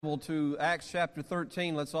To Acts chapter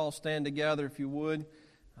 13. Let's all stand together, if you would,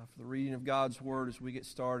 for the reading of God's Word as we get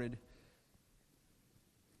started.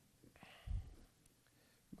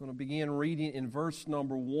 We're going to begin reading in verse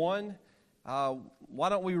number 1. Why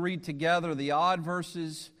don't we read together the odd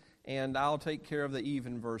verses, and I'll take care of the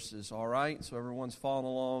even verses, all right? So everyone's following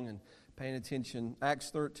along and paying attention. Acts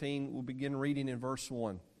 13, we'll begin reading in verse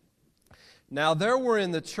 1. Now there were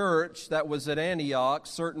in the church that was at Antioch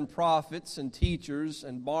certain prophets and teachers,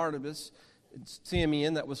 and Barnabas, and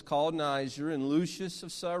Simeon that was called Niger, and Lucius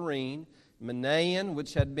of Cyrene, Manaen,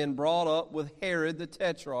 which had been brought up with Herod the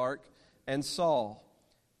Tetrarch, and Saul.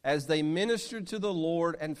 As they ministered to the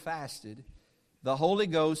Lord and fasted, the Holy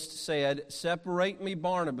Ghost said, Separate me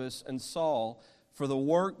Barnabas and Saul for the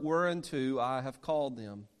work whereunto I have called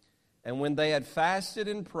them. And when they had fasted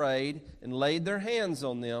and prayed and laid their hands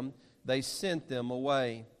on them, they sent them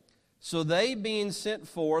away. So they, being sent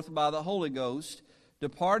forth by the Holy Ghost,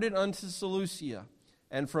 departed unto Seleucia,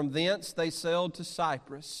 and from thence they sailed to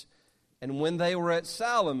Cyprus. And when they were at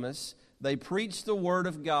Salamis, they preached the word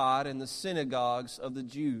of God in the synagogues of the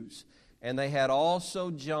Jews. And they had also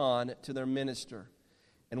John to their minister.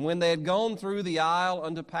 And when they had gone through the isle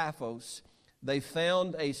unto Paphos, they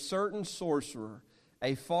found a certain sorcerer,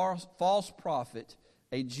 a false prophet,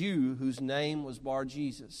 a Jew whose name was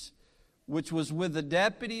Bar-Jesus, which was with the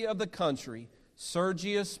deputy of the country,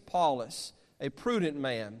 Sergius Paulus, a prudent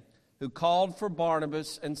man, who called for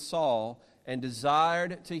Barnabas and Saul, and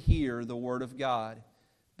desired to hear the word of God.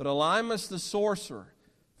 But Elymas the sorcerer,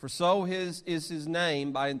 for so is his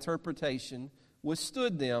name by interpretation,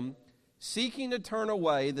 withstood them, seeking to turn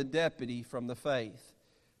away the deputy from the faith.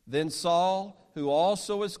 Then Saul, who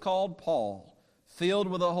also is called Paul, filled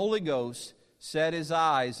with the Holy Ghost, set his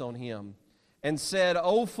eyes on him, and said,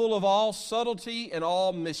 O full of all subtlety and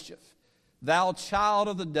all mischief, thou child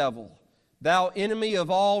of the devil, thou enemy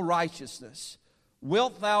of all righteousness,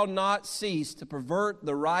 wilt thou not cease to pervert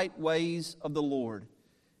the right ways of the Lord?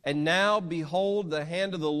 And now, behold, the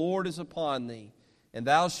hand of the Lord is upon thee, and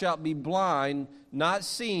thou shalt be blind, not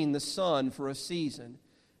seeing the sun for a season.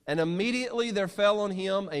 And immediately there fell on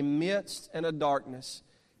him a mist and a darkness,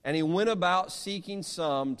 and he went about seeking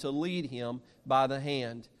some to lead him by the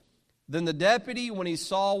hand. Then the deputy, when he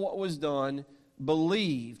saw what was done,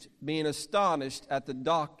 believed, being astonished at the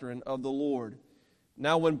doctrine of the Lord.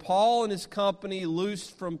 Now when Paul and his company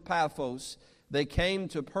loosed from Paphos, they came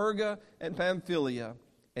to Perga and Pamphylia,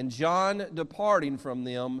 and John, departing from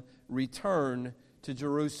them, returned to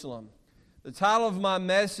Jerusalem. The title of my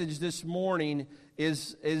message this morning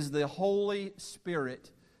is the Holy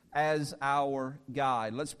Spirit as our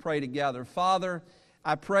guide. Let's pray together. Father,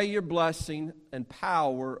 I pray your blessing and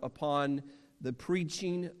power upon the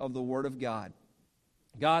preaching of the Word of God.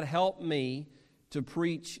 God, help me to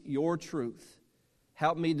preach your truth.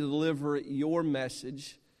 Help me to deliver your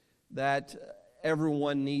message that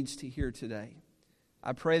everyone needs to hear today.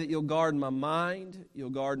 I pray that you'll guard my mind, you'll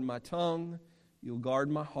guard my tongue, you'll guard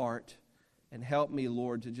my heart, and help me,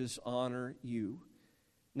 Lord, to just honor you.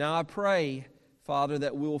 Now I pray, Father,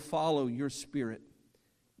 that we'll follow your Spirit,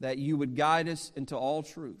 that you would guide us into all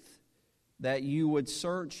truth, that you would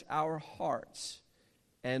search our hearts,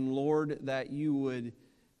 and Lord, that you would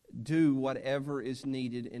do whatever is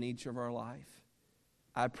needed in each of our life.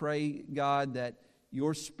 I pray, God, that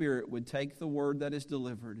your Spirit would take the word that is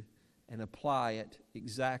delivered and apply it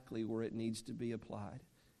exactly where it needs to be applied.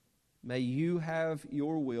 May you have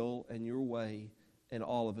your will and your way in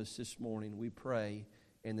all of us this morning. We pray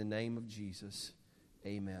in the name of Jesus.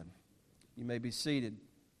 Amen. You may be seated.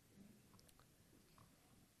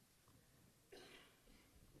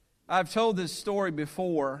 I've told this story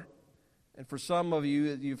before, and for some of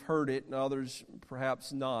you, you've heard it, and others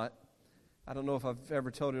perhaps not. I don't know if I've ever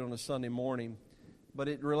told it on a Sunday morning, but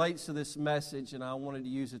it relates to this message, and I wanted to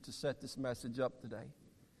use it to set this message up today.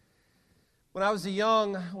 When I was a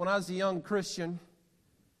young Christian,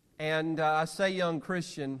 and I say young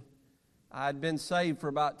Christian, I'd been saved for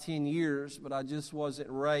about 10 years, but I just wasn't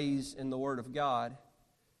raised in the Word of God.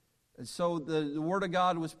 And so the Word of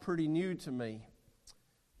God was pretty new to me.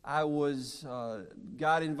 I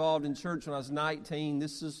got involved in church when I was 19.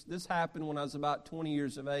 This happened when I was about 20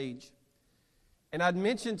 years of age. And I'd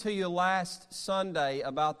mentioned to you last Sunday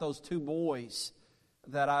about those two boys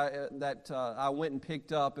that I went and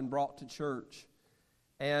picked up and brought to church.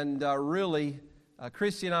 And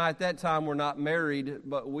Christy and I at that time were not married,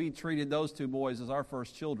 but we treated those two boys as our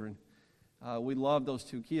first children. We loved those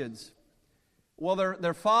two kids. Well,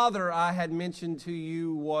 their father, I had mentioned to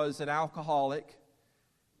you, was an alcoholic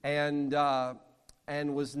and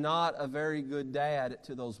was not a very good dad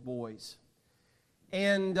to those boys.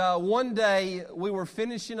 And one day we were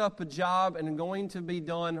finishing up a job and going to be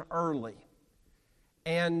done early.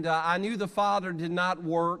 And I knew the father did not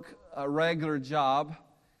work a regular job.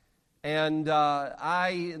 And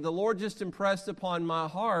the Lord just impressed upon my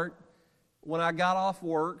heart when I got off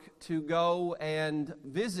work to go and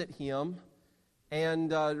visit him.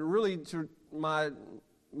 And really,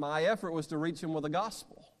 my effort was to reach him with the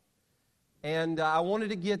gospel. And I wanted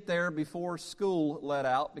to get there before school let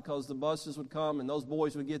out because the buses would come and those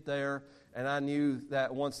boys would get there. And I knew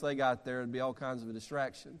that once they got there, it'd be all kinds of a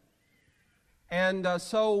distraction. And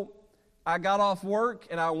so I got off work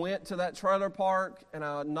and I went to that trailer park and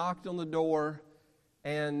I knocked on the door.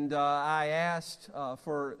 And I asked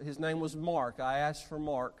his name was Mark. I asked for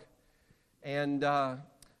Mark. And the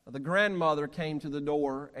grandmother came to the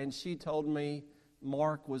door and she told me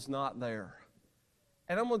Mark was not there.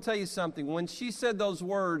 And I'm going to tell you something. When she said those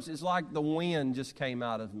words, it's like the wind just came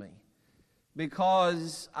out of me.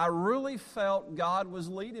 Because I really felt God was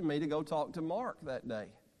leading me to go talk to Mark that day.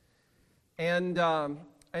 And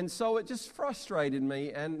so it just frustrated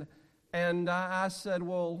me. And I said,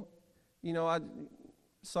 well,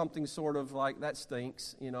 something sort of like, that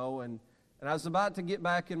stinks, And I was about to get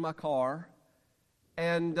back in my car.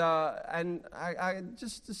 And I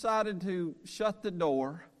just decided to shut the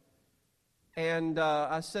door. And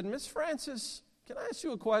I said, Miss Francis, can I ask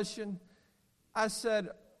you a question? I said,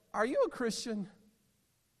 are you a Christian?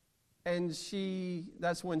 And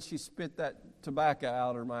that's when she spit that tobacco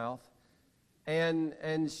out her mouth.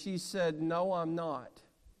 And she said, no, I'm not.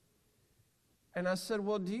 And I said,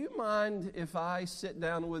 well, do you mind if I sit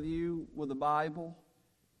down with you with the Bible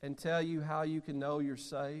and tell you how you can know you're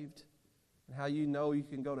saved and how you know you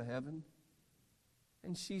can go to heaven?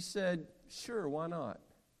 And she said, sure, why not?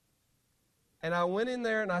 And I went in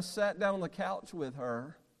there and I sat down on the couch with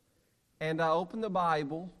her and I opened the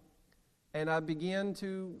Bible and I began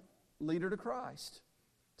to lead her to Christ.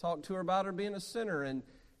 Talk to her about her being a sinner. And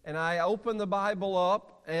I opened the Bible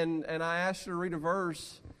up and I asked her to read a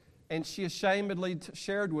verse and she ashamedly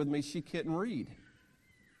shared with me she couldn't read.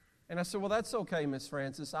 And I said, well, that's okay, Miss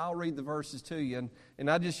Francis. I'll read the verses to you.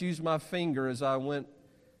 And I just used my finger as I went.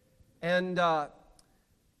 And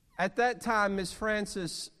at that time, Miss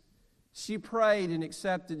Francis, she prayed and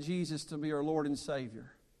accepted Jesus to be her Lord and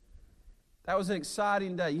Savior. That was an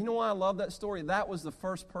exciting day. You know why I love that story? That was the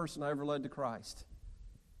first person I ever led to Christ.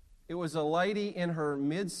 It was a lady in her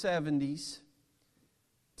mid-70s,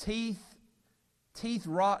 teeth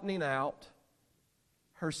rotting out.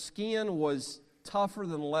 Her skin was tougher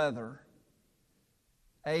than leather.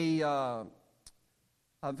 A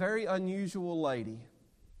very unusual lady.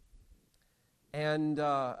 And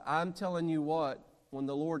I'm telling you what, when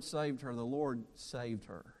the Lord saved her, the Lord saved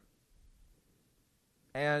her.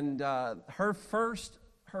 And her first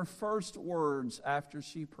words after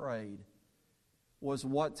she prayed was,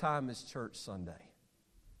 what time is church Sunday?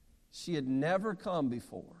 She had never come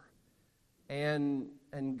before. And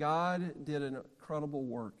God did an incredible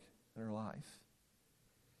work in her life.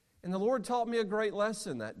 And the Lord taught me a great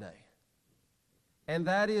lesson that day. And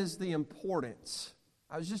that is the importance.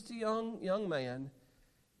 I was just a young man.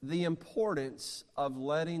 The importance of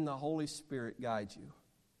letting the Holy Spirit guide you.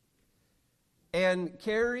 And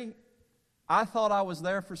Carrie, I thought I was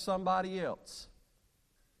there for somebody else.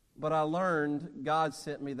 But I learned God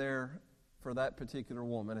sent me there for that particular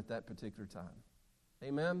woman at that particular time.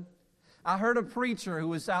 Amen? I heard a preacher who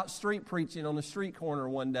was out street preaching on the street corner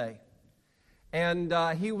one day. And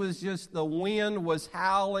he was just, the wind was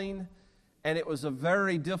howling. And it was a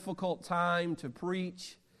very difficult time to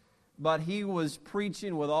preach. But he was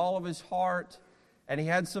preaching with all of his heart, and he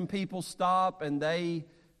had some people stop, and they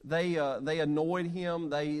annoyed him.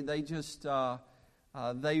 They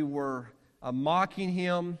were mocking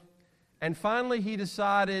him, and finally he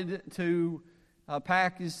decided to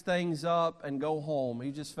pack his things up and go home.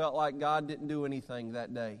 He just felt like God didn't do anything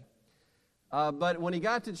that day. But when he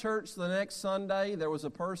got to church the next Sunday, there was a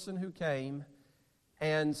person who came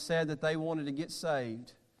and said that they wanted to get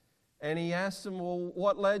saved. And he asked them, well,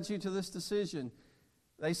 what led you to this decision?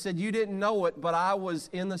 They said, you didn't know it, but I was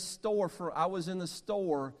in the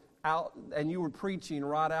store out, and you were preaching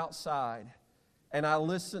right outside. And I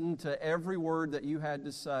listened to every word that you had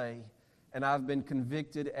to say, and I've been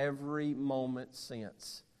convicted every moment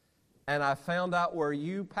since. And I found out where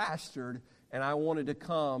you pastored, and I wanted to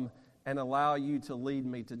come and allow you to lead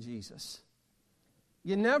me to Jesus.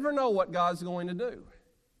 You never know what God's going to do.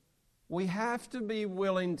 We have to be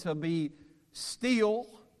willing to be still,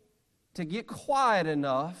 to get quiet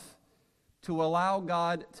enough to allow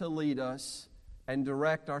God to lead us and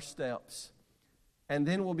direct our steps. And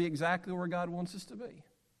then we'll be exactly where God wants us to be.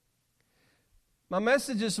 My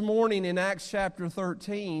message this morning in Acts chapter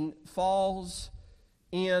 13 falls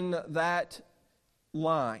in that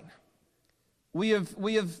line. We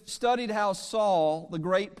have studied how Saul, the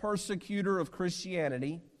great persecutor of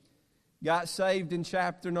Christianity, got saved in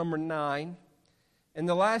chapter number 9. And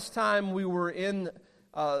the last time we were in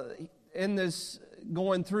this,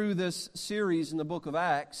 going through this series in the book of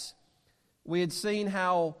Acts, we had seen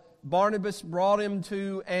how Barnabas brought him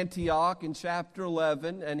to Antioch in chapter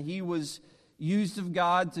 11, and he was used of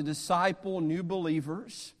God to disciple new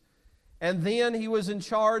believers. And then he was in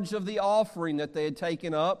charge of the offering that they had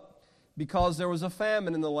taken up because there was a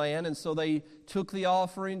famine in the land, and so they took the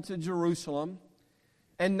offering to Jerusalem.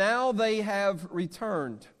 And now they have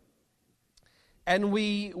returned. And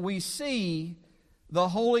we see the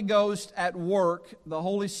Holy Ghost at work, the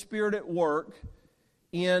Holy Spirit at work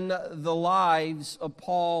in the lives of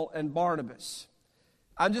Paul and Barnabas.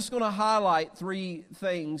 I'm just going to highlight three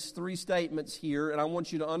statements here, and I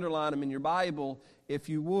want you to underline them in your Bible if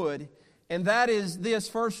you would. And that is this,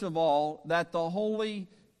 first of all, that the Holy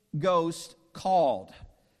Ghost called.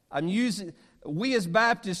 We as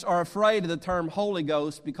Baptists are afraid of the term Holy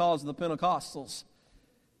Ghost because of the Pentecostals.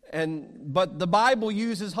 But the Bible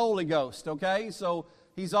uses Holy Ghost, okay? So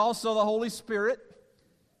He's also the Holy Spirit.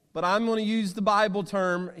 But I'm going to use the Bible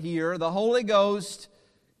term here. The Holy Ghost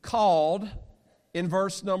called in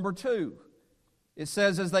verse number 2. It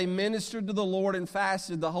says, as they ministered to the Lord and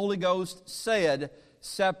fasted, the Holy Ghost said,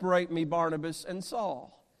 separate me, Barnabas and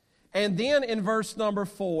Saul. And then in verse number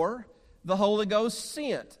 4, the Holy Ghost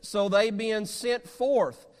sent. So they being sent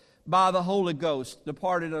forth by the Holy Ghost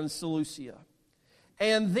departed unto Seleucia.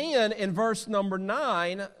 And then in verse number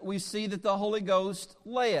 9, we see that the Holy Ghost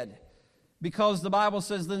led. Because the Bible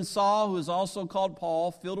says, then Saul, who is also called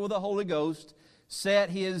Paul, filled with the Holy Ghost, set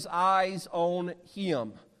his eyes on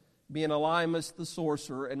him, being Elymas the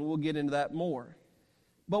sorcerer, and we'll get into that more.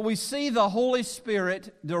 But we see the Holy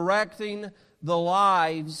Spirit directing the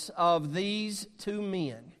lives of these two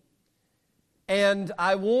men. And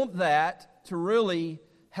I want that to really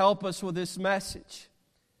help us with this message,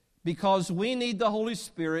 because we need the Holy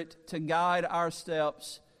Spirit to guide our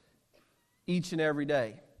steps each and every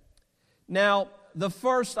day. Now,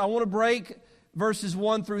 I want to break verses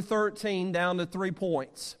 1 through 13 down to 3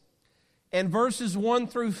 points. And verses 1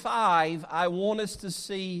 through 5, I want us to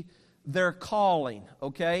see their calling,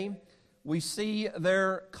 okay? We see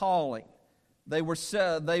their calling. They were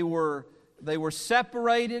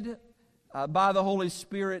separated by the Holy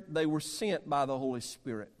Spirit. They were sent by the Holy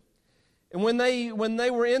Spirit. And when they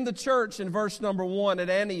were in the church in verse number 1 at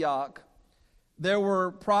Antioch, there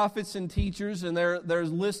were prophets and teachers, and they're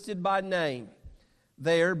listed by name.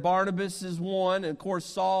 There, Barnabas is one, and of course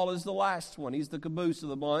Saul is the last one. He's the caboose of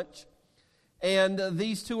the bunch. And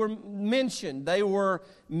these two are mentioned. They were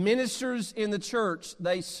ministers in the church.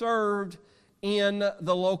 They served in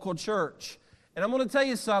the local church. And I'm going to tell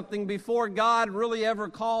you something. Before God really ever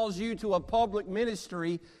calls you to a public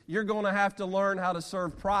ministry, you're going to have to learn how to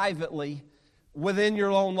serve privately within your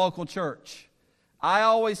own local church. I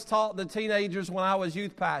always taught the teenagers when I was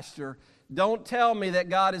youth pastor, don't tell me that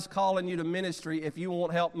God is calling you to ministry if you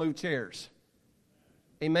won't help move chairs.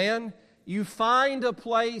 Amen? You find a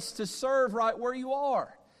place to serve right where you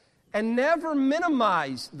are. And never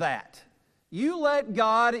minimize that. You let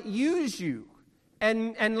God use you.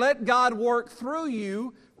 And let God work through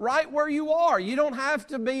you right where you are. You don't have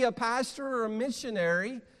to be a pastor or a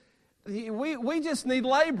missionary. We just need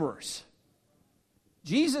laborers.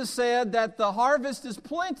 Jesus said that the harvest is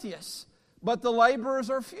plenteous, but the laborers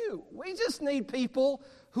are few. We just need people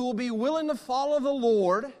who will be willing to follow the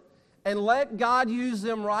Lord and let God use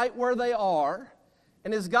them right where they are.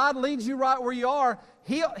 And as God leads you right where you are,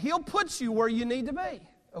 He'll put you where you need to be,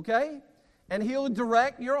 okay? And He'll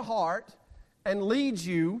direct your heart and lead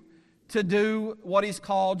you to do what He's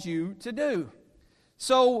called you to do.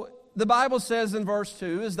 So the Bible says in verse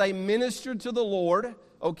 2, as they ministered to the Lord,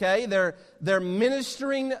 okay, they're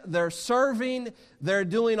ministering, they're serving, they're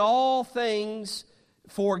doing all things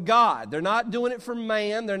for God. They're not doing it for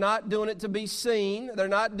man. They're not doing it to be seen. They're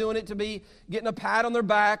not doing it to be getting a pat on their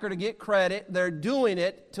back or to get credit. They're doing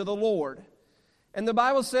it to the Lord. And the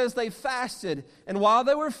Bible says they fasted. And while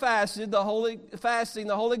they were fasting, the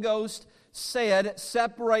Holy Ghost said,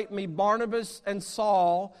 separate me, Barnabas and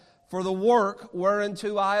Saul, for the work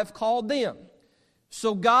whereunto I have called them.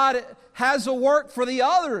 So God has a work for the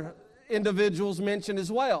other individuals mentioned as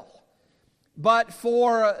well. But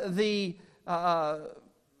for the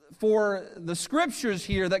scriptures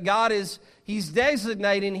here that God He's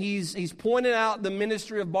designating, He's pointing out the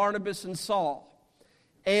ministry of Barnabas and Saul.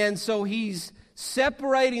 And so He's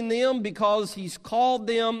separating them because He's called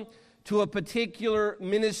them to a particular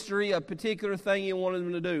ministry, a particular thing He wanted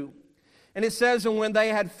them to do. And it says, and when they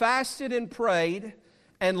had fasted and prayed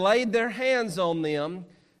and laid their hands on them,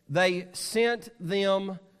 they sent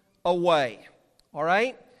them away. All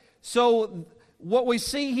right? So what we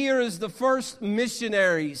see here is the first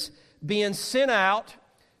missionaries being sent out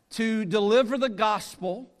to deliver the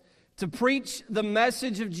gospel, to preach the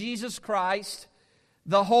message of Jesus Christ,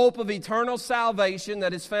 the hope of eternal salvation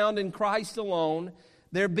that is found in Christ alone.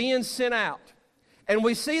 They're being sent out. And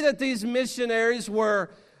we see that these missionaries were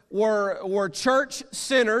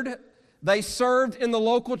church-centered. They served in the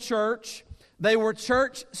local church. They were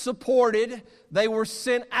church-supported. They were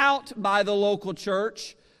sent out by the local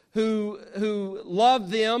church who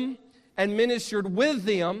loved them and ministered with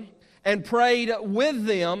them and prayed with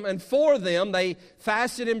them and for them. They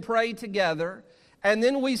fasted and prayed together. And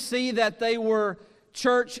then we see that they were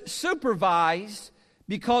church-supervised,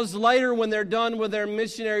 because later when they're done with their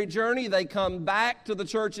missionary journey, they come back to the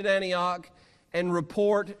church at Antioch and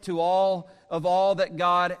report to all that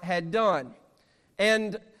God had done.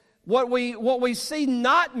 And what we see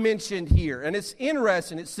not mentioned here, and it's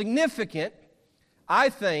interesting, it's significant, I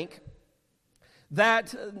think,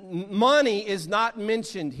 that money is not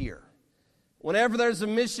mentioned here. Whenever there's a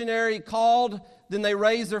missionary called, then they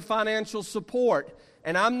raise their financial support.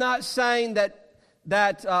 And I'm not saying that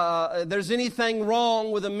there's anything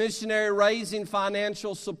wrong with a missionary raising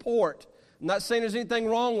financial support. I'm not saying there's anything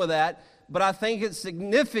wrong with that, but I think it's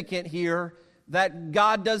significant here that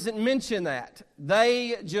God doesn't mention that.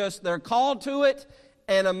 They're called to it,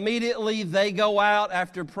 and immediately they go out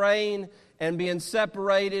after praying and being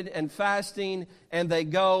separated and fasting, and they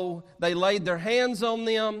laid their hands on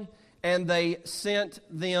them, and they sent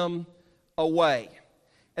them away.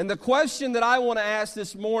 And the question that I want to ask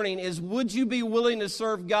this morning is, would you be willing to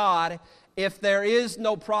serve God if there is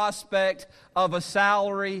no prospect of a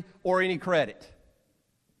salary or any credit?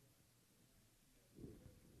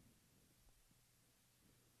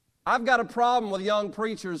 I've got a problem with young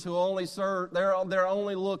preachers who only serve, they're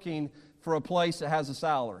only looking for a place that has a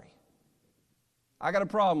salary. I got a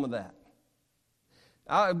problem with that.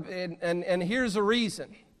 And here's the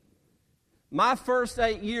reason. My first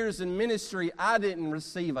 8 years in ministry, I didn't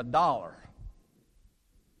receive $1.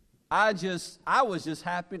 I was just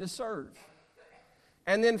happy to serve.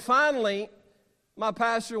 And then finally, my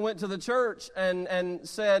pastor went to the church and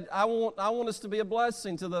said, I want us to be a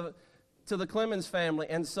blessing to the Clemens family.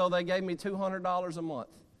 And so they gave me $200 a month.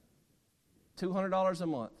 $200 a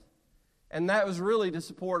month. And that was really to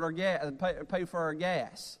support our gas, pay for our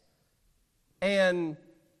gas. And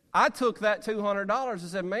I took that $200 and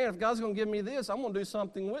said, man, if God's going to give me this, I'm going to do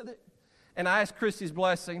something with it. And I asked Christy's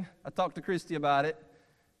blessing. I talked to Christy about it.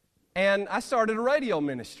 And I started a radio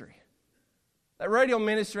ministry. That radio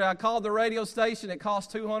ministry, I called the radio station. It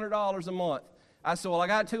cost $200 a month. I said, well, I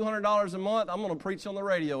got $200 a month. I'm going to preach on the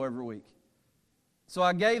radio every week. So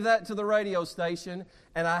I gave that to the radio station,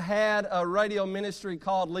 and I had a radio ministry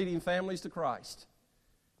called Leading Families to Christ.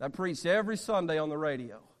 I preached every Sunday on the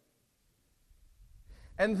radio.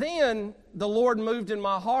 And then the Lord moved in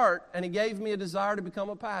my heart, and He gave me a desire to become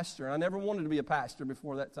a pastor. I never wanted to be a pastor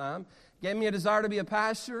before that time. He gave me a desire to be a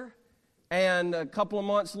pastor, and a couple of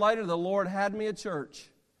months later, the Lord had me a church.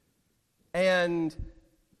 And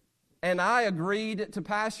I agreed to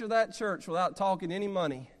pastor that church without talking any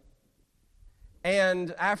money.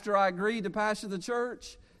 And after I agreed to pastor the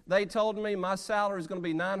church, they told me my salary is going to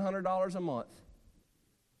be $900 a month.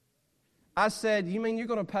 I said, you mean you're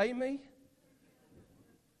going to pay me?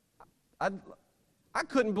 I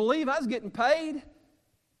couldn't believe I was getting paid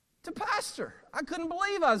to pastor. I couldn't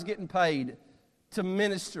believe I was getting paid to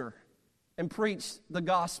minister and preach the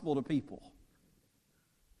gospel to people.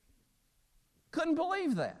 Couldn't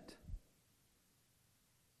believe that.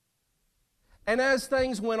 And as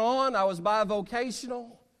things went on, I was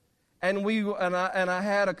bivocational, and I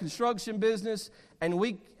had a construction business,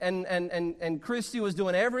 and Christy was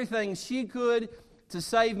doing everything she could to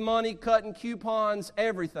save money, cutting coupons,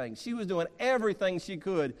 everything. She was doing everything she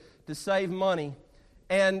could to save money.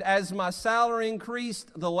 And as my salary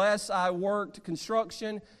increased, the less I worked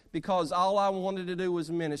construction, because all I wanted to do was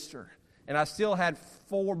minister. And I still had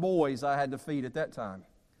 4 boys I had to feed at that time.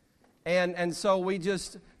 And so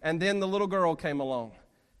and then the little girl came along.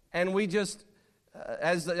 And we just,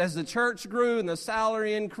 as the church grew and the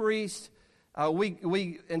salary increased,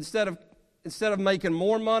 we instead of making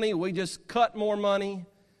more money, we just cut more money,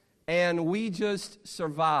 and we just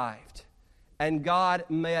survived. And God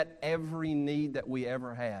met every need that we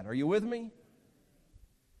ever had. Are you with me?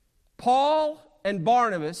 Paul and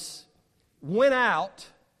Barnabas went out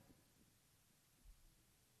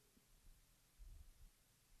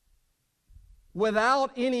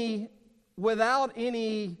without any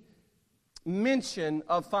mention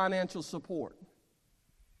of financial support.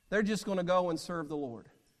 They're just going to go and serve the Lord.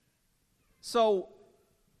 So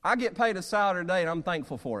I get paid a salary today, and I'm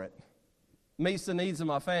thankful for it. Meets the needs of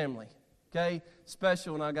my family, okay?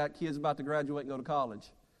 Especially when I got kids about to graduate and go to college.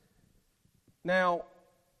 Now,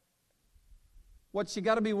 what you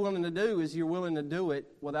got to be willing to do is you're willing to do it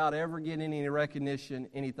without ever getting any recognition,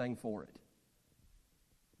 anything for it.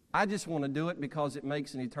 I just want to do it because it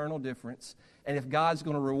makes an eternal difference. And if God's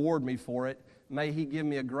going to reward me for it, may He give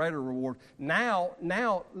me a greater reward. Now,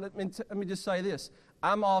 let me just say this.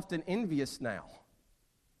 I'm often envious now.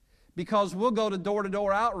 Because we'll go to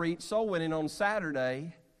door-to-door outreach, soul winning on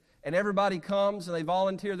Saturday, and everybody comes and they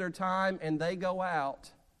volunteer their time and they go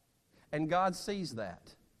out. And God sees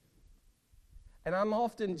that. And I'm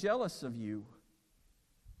often jealous of you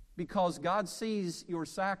because God sees your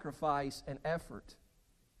sacrifice and effort.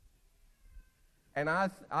 And I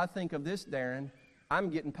think of this, Darren, I'm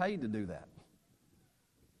getting paid to do that.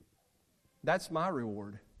 That's my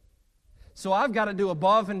reward. So I've got to do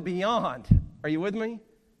above and beyond. Are you with me?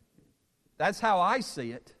 That's how I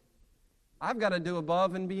see it. I've got to do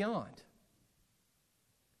above and beyond.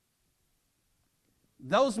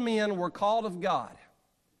 Those men were called of God,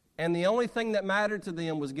 and the only thing that mattered to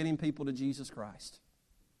them was getting people to Jesus Christ.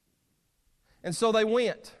 And so they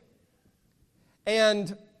went.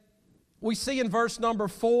 And we see in verse number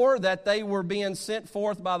 4 that they were being sent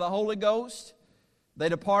forth by the Holy Ghost. They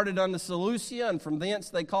departed unto Seleucia, and from thence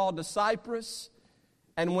they called to Cyprus.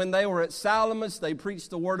 And when they were at Salamis, they preached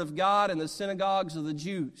the word of God in the synagogues of the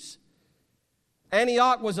Jews.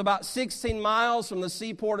 Antioch was about 16 miles from the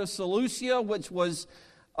seaport of Seleucia, which was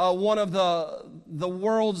one of the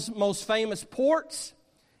world's most famous ports.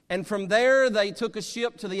 And from there, they took a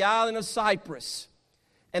ship to the island of Cyprus.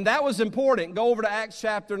 And that was important. Go over to Acts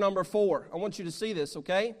chapter number 4. I want you to see this,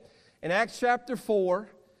 okay? In Acts chapter 4,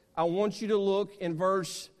 I want you to look in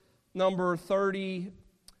verse number 30,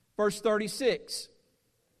 verse 36.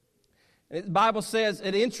 And the Bible says,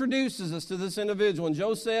 it introduces us to this individual. And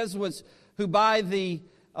Joseph was, who by the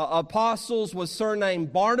apostles was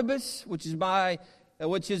surnamed Barnabas, which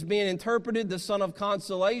is being interpreted the son of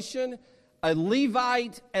consolation, a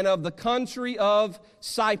Levite, and of the country of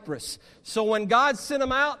Cyprus. So when God sent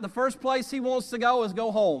him out, the first place he wants to go is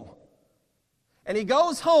go home. And he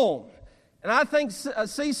goes home. And I think,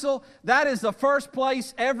 Cecil, that is the first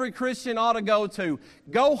place every Christian ought to go to.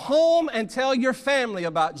 Go home and tell your family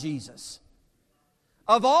about Jesus.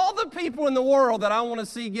 Of all the people in the world that I want to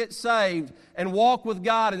see get saved and walk with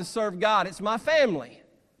God and serve God, it's my family.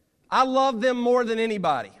 I love them more than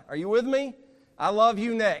anybody. Are you with me? I love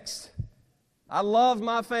you next. I love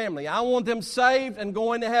my family. I want them saved and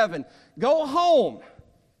going to heaven. Go home.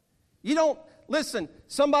 Listen,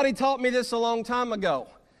 somebody taught me this a long time ago.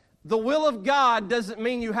 The will of God doesn't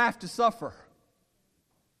mean you have to suffer.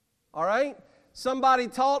 All right? Somebody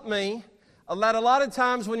taught me that a lot of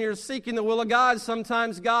times when you're seeking the will of God,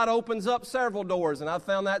 sometimes God opens up several doors, and I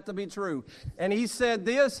found that to be true. And he said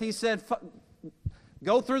this, he said,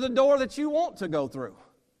 go through the door that you want to go through.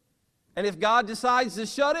 And if God decides to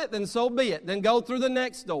shut it, then so be it. Then go through the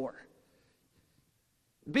next door.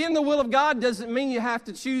 Being the will of God doesn't mean you have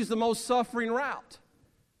to choose the most suffering route.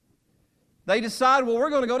 They decide, well, we're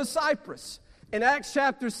going to go to Cyprus. In Acts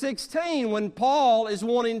chapter 16, when Paul is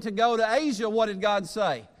wanting to go to Asia, what did God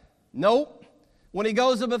say? Nope. When he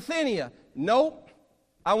goes to Bithynia, nope.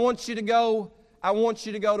 I want you to go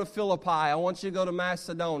to Philippi. I want you to go to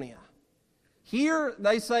Macedonia. Here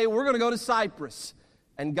they say, we're going to go to Cyprus.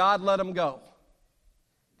 And God let them go.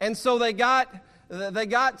 And so they got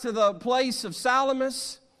to the place of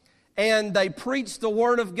Salamis, and they preached the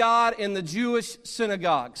word of God in the Jewish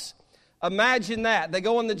synagogues. Imagine that. They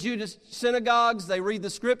go in the Jewish synagogues, they read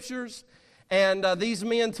the scriptures, and these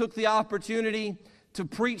men took the opportunity to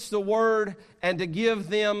preach the word and to give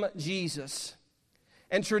them Jesus.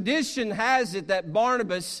 And tradition has it that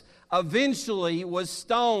Barnabas eventually was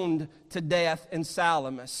stoned to death in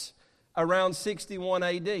Salamis around 61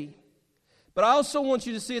 A.D. But I also want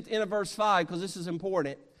you to see at the end of verse 5, because this is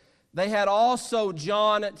important. They had also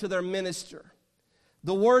John to their minister.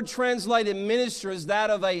 The word translated minister is that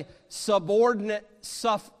of a subordinate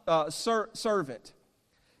servant.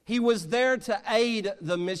 He was there to aid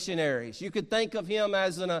the missionaries. You could think of him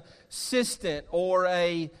as an assistant or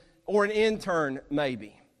an intern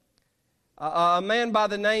maybe. A man by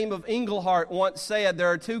the name of Engelhardt once said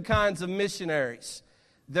there are two kinds of missionaries.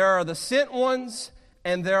 There are the sent ones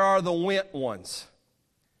and there are the went ones.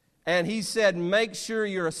 And he said, make sure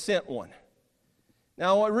you're a sent one.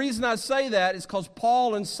 Now, the reason I say that is because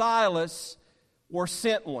Paul and Silas were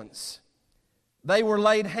sent ones. They were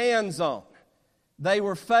laid hands on. They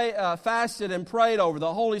were fasted and prayed over.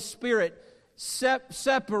 The Holy Spirit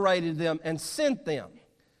separated them and sent them.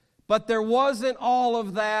 But there wasn't all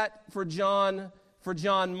of that for John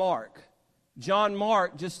Mark. John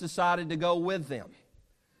Mark just decided to go with them.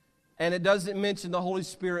 And it doesn't mention the Holy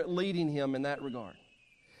Spirit leading him in that regard.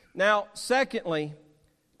 Now, secondly,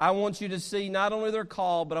 I want you to see not only their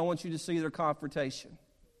call, but I want you to see their confrontation.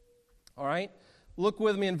 All right? Look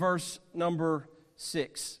with me in verse number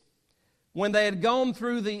 6. When they had gone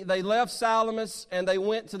through they left Salamis and they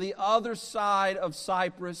went to the other side of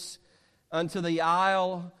Cyprus unto the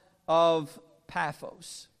Isle of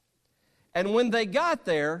Paphos. And when they got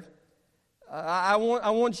there, I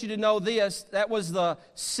want you to know this, that was the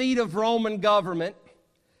seat of Roman government,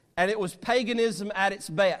 and it was paganism at its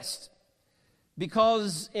best.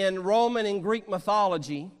 Because in Roman and Greek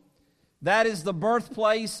mythology, that is the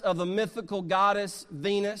birthplace of the mythical goddess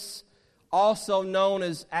Venus, also known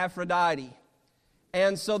as Aphrodite.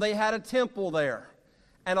 And so they had a temple there.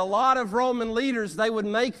 And a lot of Roman leaders, they would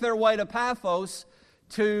make their way to Paphos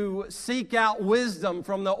to seek out wisdom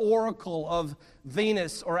from the oracle of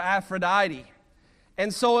Venus or Aphrodite.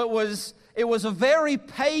 And so it was a very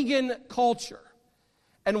pagan culture.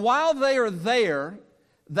 And while they are there,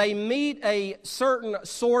 they meet a certain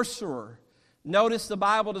sorcerer. Notice the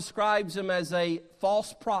Bible describes him as a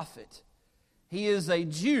false prophet. He is a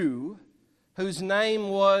Jew whose name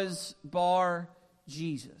was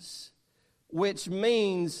Bar-Jesus, which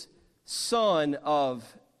means son of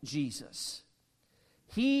Jesus.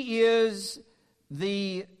 He is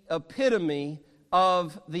the epitome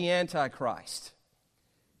of the Antichrist.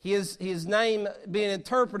 His name being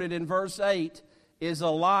interpreted in verse 8 is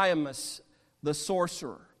Elymas, the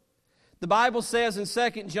sorcerer. The Bible says in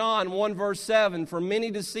 2 John 1 verse 7, "For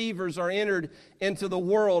many deceivers are entered into the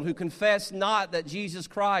world who confess not that Jesus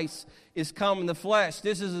Christ is come in the flesh."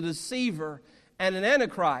 This is a deceiver and an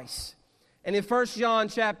antichrist. And in 1 John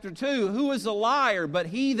chapter 2, "Who is a liar but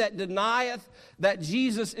he that denieth that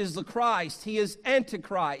Jesus is the Christ? He is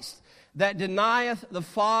Antichrist, that denieth the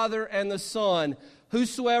Father and the Son.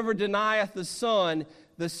 Whosoever denieth the Son,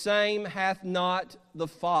 the same hath not the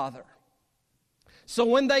Father." So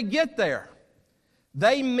when they get there,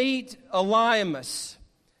 they meet Elymas.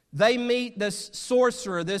 They meet this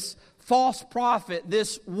sorcerer, this false prophet,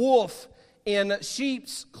 this wolf in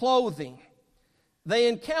sheep's clothing. They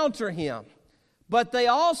encounter him. But they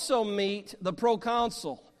also meet the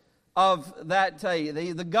proconsul of that day,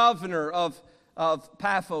 the governor of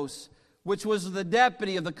Paphos, which was the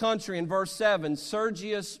deputy of the country in verse 7,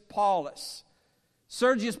 Sergius Paulus.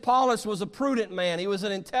 Sergius Paulus was a prudent man. He was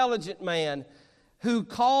an intelligent man who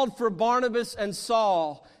called for Barnabas and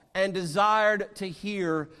Saul and desired to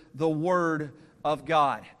hear the word of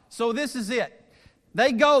God. So this is it.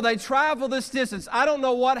 They travel this distance. I don't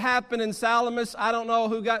know what happened in Salamis. I don't know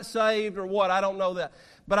who got saved or what. I don't know that.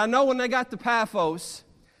 But I know when they got to Paphos,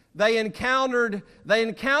 they encountered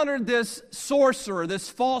this sorcerer, this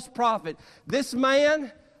false prophet, this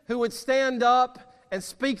man who would stand up and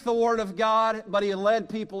speak the word of God, but he had led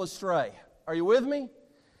people astray. Are you with me?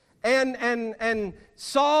 And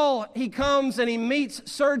Saul, he comes and he meets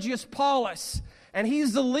Sergius Paulus, and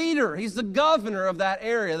he's the leader, he's the governor of that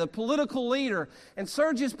area, the political leader. And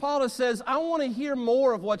Sergius Paulus says, "I want to hear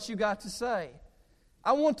more of what you got to say.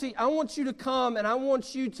 I want you to come and I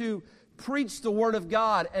want you to preach the word of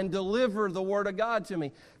God and deliver the word of God to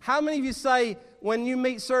me." How many of you say, when you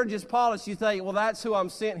meet Sergius Paulus, you think, "Well, that's who I'm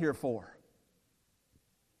sent here for.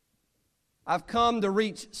 I've come to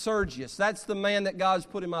reach Sergius. That's the man that God's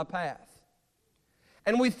put in my path."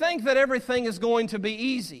 And we think that everything is going to be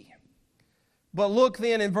easy. But look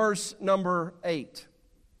then in verse number 8.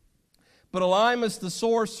 "But Elymas the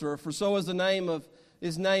sorcerer, for so is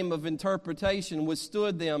his name of interpretation,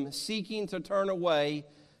 withstood them, seeking to turn away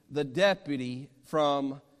the deputy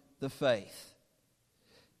from the faith."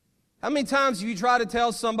 How many times have you tried to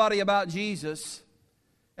tell somebody about Jesus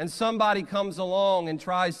and somebody comes along and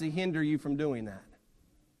tries to hinder you from doing that?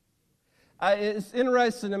 It's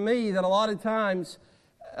interesting to me that a lot of times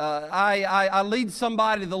I lead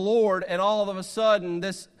somebody to the Lord, and all of a sudden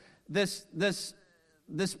this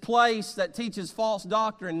place that teaches false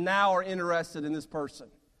doctrine now are interested in this person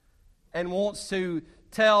and wants to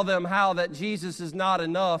tell them how that Jesus is not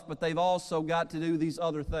enough, but they've also got to do these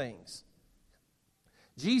other things.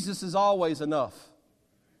 Jesus is always enough.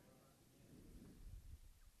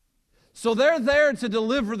 So they're there to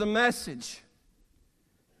deliver the message.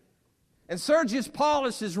 And Sergius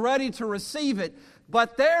Paulus is ready to receive it,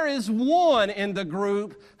 but there is one in the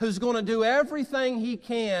group who's going to do everything he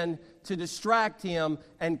can to distract him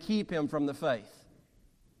and keep him from the faith.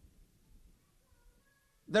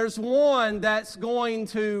 there's one that's going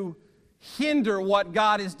to hinder what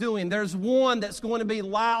God is doing. There's one that's going to be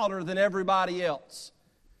louder than everybody else.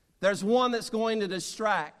 There's one that's going to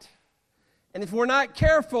distract. And if we're not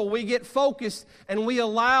careful, we get focused and we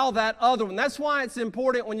allow that other one. That's why it's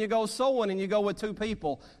important when you go sowing and you go with two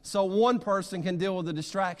people, so one person can deal with the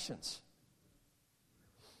distractions.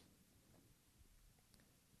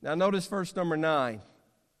 Now notice verse number 9.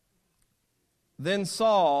 Then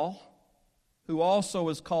Saul, who also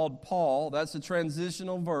is called Paul, that's a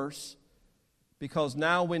transitional verse, because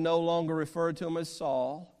now we no longer refer to him as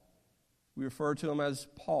Saul, we refer to him as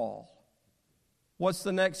Paul. What's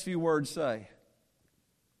the next few words say?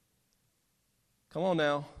 Come on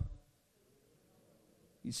now.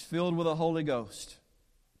 He's filled with the Holy Ghost.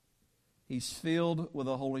 He's filled with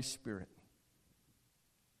the Holy Spirit.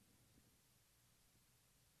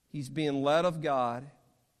 He's being led of God,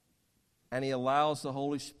 and he allows the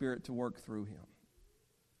Holy Spirit to work through him.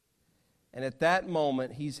 And at that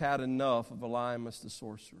moment, he's had enough of Elymas the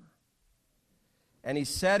sorcerer. And he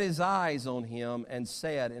set his eyes on him and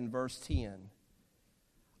said in verse 10,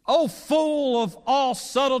 O fool of all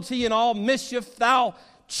subtlety and all mischief, thou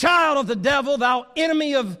child of the devil, thou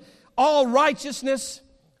enemy of all righteousness,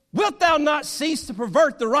 wilt thou not cease to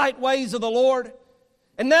pervert the right ways of the Lord?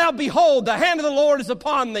 And now, behold, the hand of the Lord is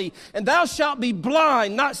upon thee, and thou shalt be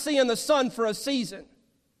blind, not seeing the sun for a season.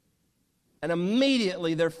 And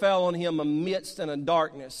immediately there fell on him a mist and a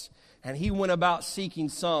darkness, and he went about seeking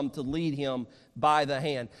some to lead him by the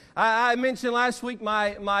hand. I mentioned last week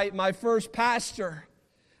my first pastor.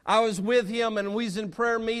 I was with him, and we was in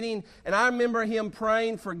prayer meeting, and I remember him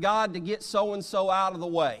praying for God to get so-and-so out of the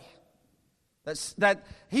way. That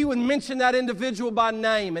he would mention that individual by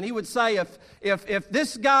name, and he would say, if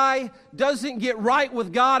this guy doesn't get right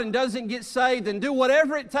with God and doesn't get saved, then do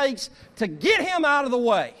whatever it takes to get him out of the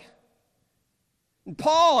way. And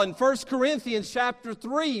Paul in 1 Corinthians chapter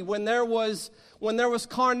 3, when there was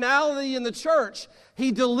carnality in the church,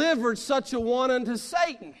 he delivered such a one unto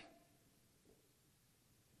Satan.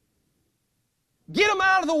 Get him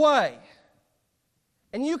out of the way.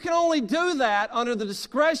 And you can only do that under the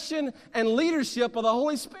discretion and leadership of the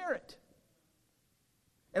Holy Spirit.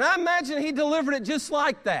 And I imagine he delivered it just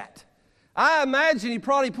like that. I imagine he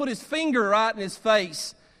probably put his finger right in his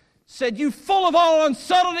face, said, you full of all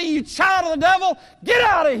unsubtlety, you child of the devil, get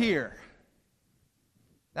out of here.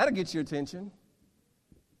 That'll get your attention.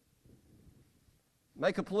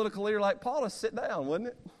 Make a political leader like Paulus sit down, wouldn't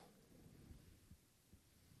it?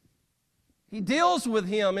 He deals with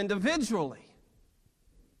him individually.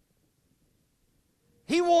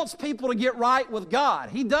 He wants people to get right with God.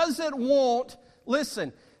 He doesn't want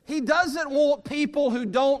people who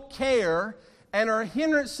don't care and are a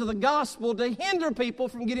hindrance to the gospel to hinder people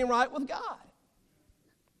from getting right with God.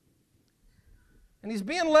 And he's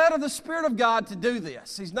being led of the Spirit of God to do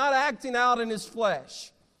this. He's not acting out in his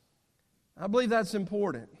flesh. I believe that's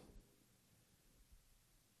important.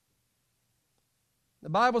 The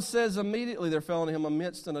Bible says immediately there fell on him a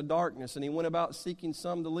mist and a darkness, and he went about seeking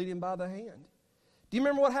some to lead him by the hand. Do you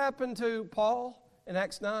remember what happened to Paul in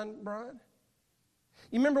Acts 9, Brian?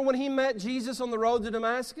 You remember when he met Jesus on the road to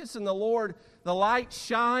Damascus, and the light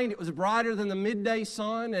shined, it was brighter than the midday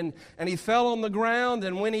sun, and he fell on the ground,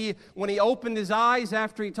 and when he opened his eyes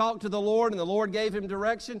after he talked to the Lord and the Lord gave him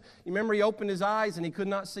direction, you remember he opened his eyes and he could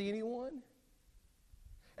not see anyone?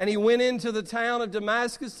 And he went into the town of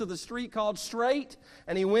Damascus to the street called Straight,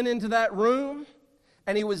 and he went into that room,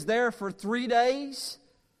 and he was there for 3 days,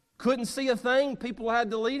 couldn't see a thing, people had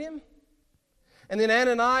to lead him. And then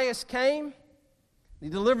Ananias came, he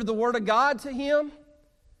delivered the word of God to him,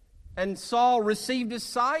 and Saul received his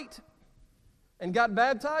sight and got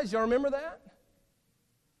baptized. Y'all remember that?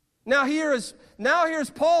 Now here's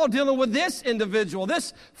Paul dealing with this individual,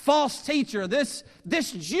 this false teacher, this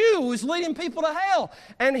Jew who's leading people to hell.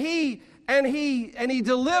 And he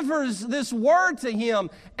delivers this word to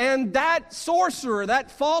him, and that sorcerer,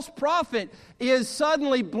 that false prophet, is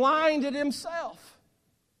suddenly blinded himself.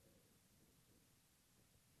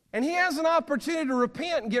 And he has an opportunity to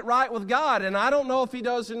repent and get right with God, and I don't know if he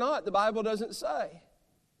does or not. The Bible doesn't say.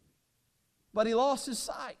 But he lost his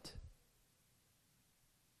sight.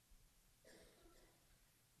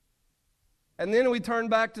 And then we turn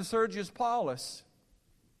back to Sergius Paulus.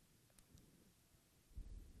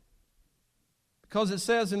 Because it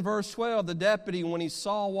says in verse 12, the deputy, when he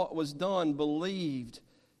saw what was done, believed,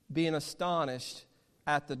 being astonished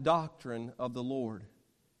at the doctrine of the Lord.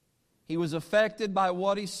 He was affected by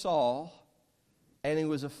what he saw, and he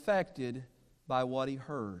was affected by what he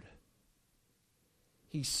heard.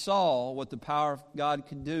 He saw what the power of God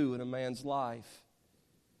could do in a man's life,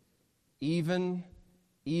 even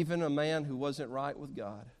even a man who wasn't right with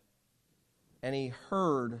God. And he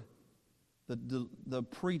heard the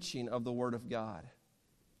preaching of the Word of God,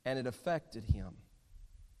 and it affected him.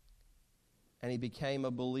 And he became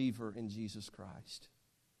a believer in Jesus Christ.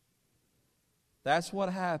 That's what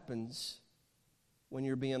happens when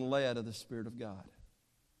you're being led of the Spirit of God.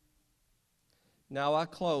 Now I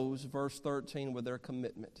close verse 13 with their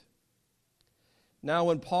commitment. Now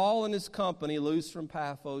when Paul and his company loosed from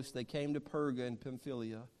Paphos, they came to Perga in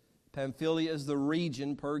Pamphylia. Pamphylia is the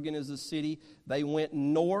region, Perga is the city. They went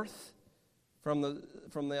north from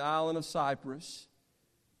the island of Cyprus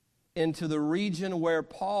into the region where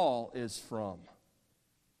Paul is from.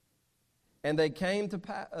 And they came to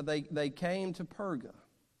Perga.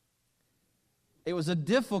 It was a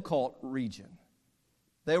difficult region.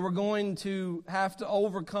 They were going to have to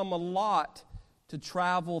overcome a lot to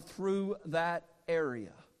travel through that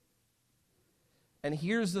area. And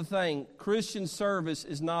here's the thing, Christian service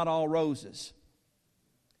is not all roses.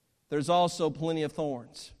 There's also plenty of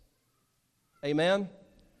thorns. Amen?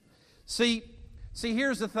 See,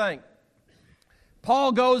 here's the thing.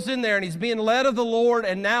 Paul goes in there and he's being led of the Lord,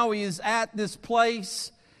 and now he is at this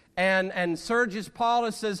place, and Sergius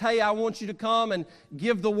Paulus says, hey, I want you to come and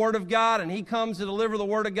give the Word of God, and he comes to deliver the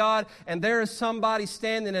Word of God, and there is somebody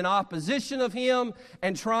standing in opposition of him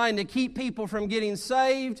and trying to keep people from getting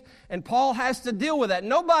saved, and Paul has to deal with that.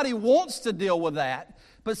 Nobody wants to deal with that,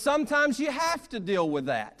 but sometimes you have to deal with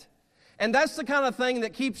that. And that's the kind of thing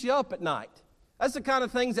that keeps you up at night. That's the kind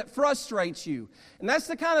of things that frustrates you. And that's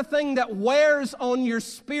the kind of thing that wears on your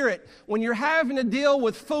spirit when you're having to deal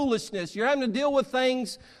with foolishness. You're having to deal with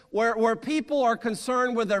things where people are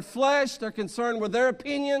concerned with their flesh, they're concerned with their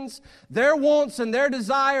opinions, their wants and their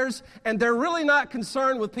desires, and they're really not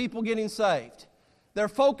concerned with people getting saved. They're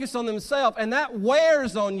focused on themselves, and that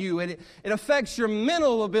wears on you. It affects your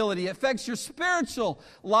mental ability. It affects your spiritual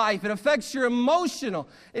life. It affects your emotional.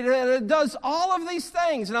 It does all of these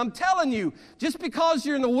things. And I'm telling you, just because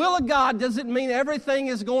you're in the will of God doesn't mean everything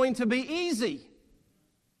is going to be easy.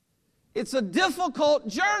 It's a difficult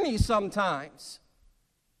journey sometimes.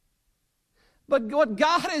 But what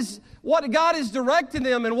God is directing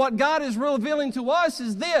them and what God is revealing to us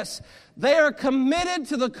is this. They are committed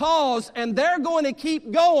to the cause, and they're going to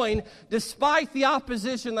keep going despite the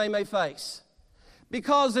opposition they may face.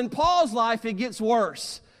 Because in Paul's life, it gets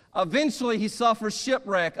worse. Eventually, he suffers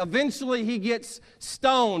shipwreck. Eventually, he gets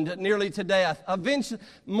stoned nearly to death. Eventually,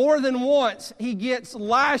 more than once, he gets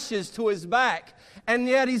lashes to his back. And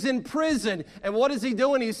yet, he's in prison. And what is he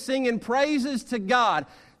doing? He's singing praises to God.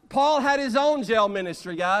 Paul had his own jail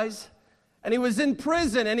ministry, guys. And he was in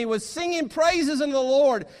prison, and he was singing praises unto the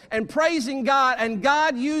Lord and praising God. And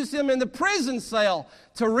God used him in the prison cell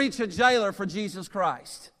to reach a jailer for Jesus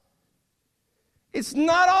Christ. It's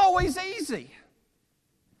not always easy.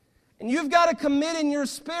 And you've got to commit in your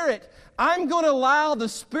spirit. I'm going to allow the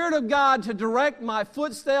Spirit of God to direct my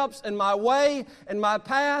footsteps and my way and my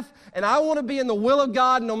path. And I want to be in the will of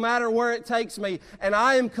God no matter where it takes me. And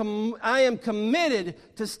I am committed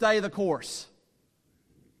to stay the course.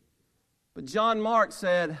 But John Mark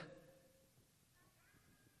said,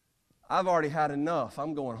 I've already had enough.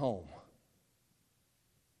 I'm going home.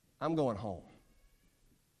 I'm going home.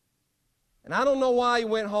 And I don't know why he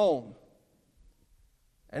went home.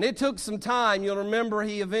 And it took some time. You'll remember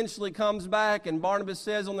he eventually comes back, and Barnabas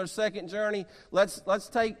says on their second journey, let's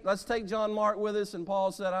take John Mark with us. And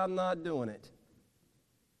Paul said, I'm not doing it.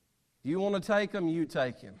 You want to take him? You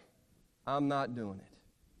take him. I'm not doing it.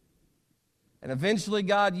 And eventually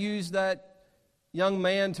God used that young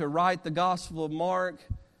man to write the Gospel of Mark.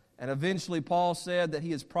 And eventually Paul said that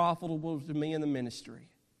he is profitable to me in the ministry.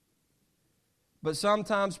 But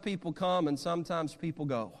sometimes people come and sometimes people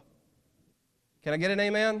go. Can I get an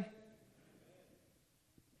amen?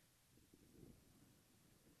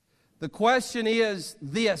 The question is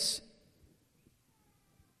this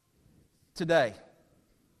today.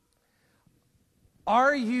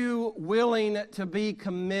 Are you willing to be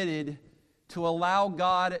committed to allow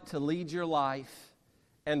God to lead your life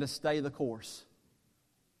and to stay the course?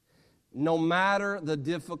 No matter the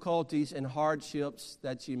difficulties and hardships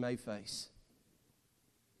that you may face.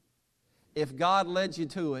 If God led you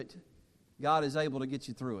to it, God is able to get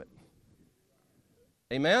you through it.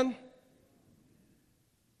 Amen?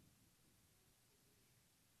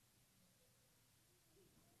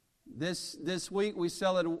 This week we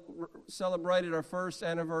celebrated our first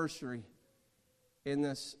anniversary in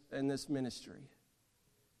this ministry.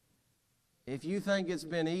 If you think it's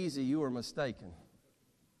been easy, you are mistaken.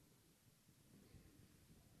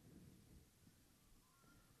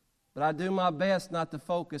 But I do my best not to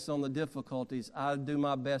focus on the difficulties. I do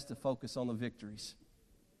my best to focus on the victories.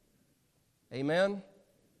 Amen?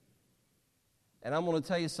 And I'm going to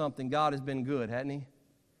tell you something. God has been good, hasn't He?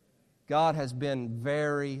 God has been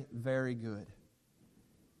very, very good.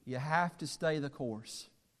 You have to stay the course.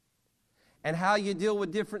 And how you deal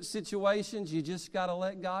with different situations, you just got to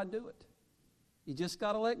let God do it. You just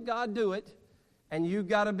got to let God do it. And you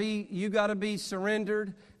got to be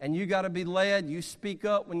surrendered, and you got to be led. You speak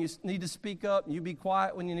up when you need to speak up, and you be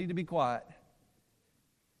quiet when you need to be quiet.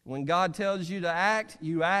 When God tells you to act,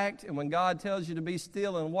 you act. And when God tells you to be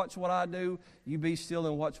still and watch what I do, you be still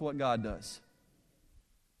and watch what God does.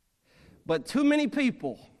 But too many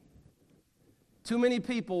people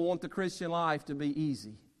want the Christian life to be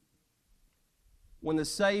easy, when the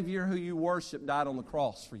Savior who you worship died on the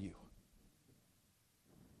cross for you.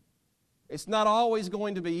 It's not always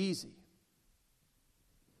going to be easy.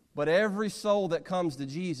 But every soul that comes to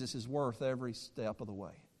Jesus is worth every step of the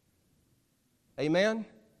way. Amen?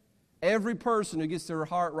 Every person who gets their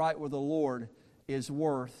heart right with the Lord is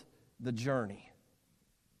worth the journey.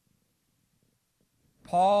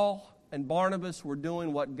 Paul and Barnabas were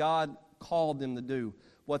doing what God called them to do,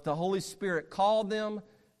 what the Holy Spirit called them,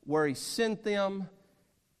 where He sent them,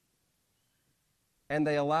 and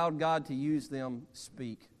they allowed God to use them to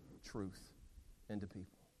speak truth into people.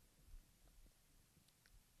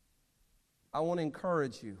 I want to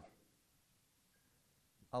encourage you.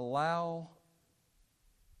 Allow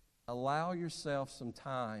yourself some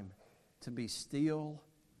time to be still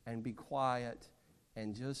and be quiet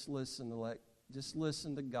and just listen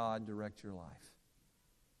to God direct your life.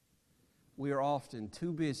 We are often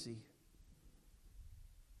too busy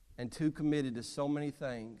and too committed to so many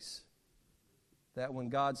things that when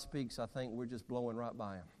God speaks, I think we're just blowing right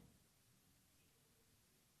by Him.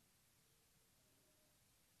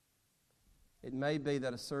 It may be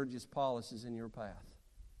that a Sergius Paulus is in your path.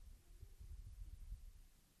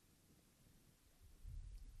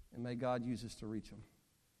 And may God use us to reach them.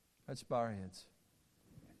 Let's bow our heads.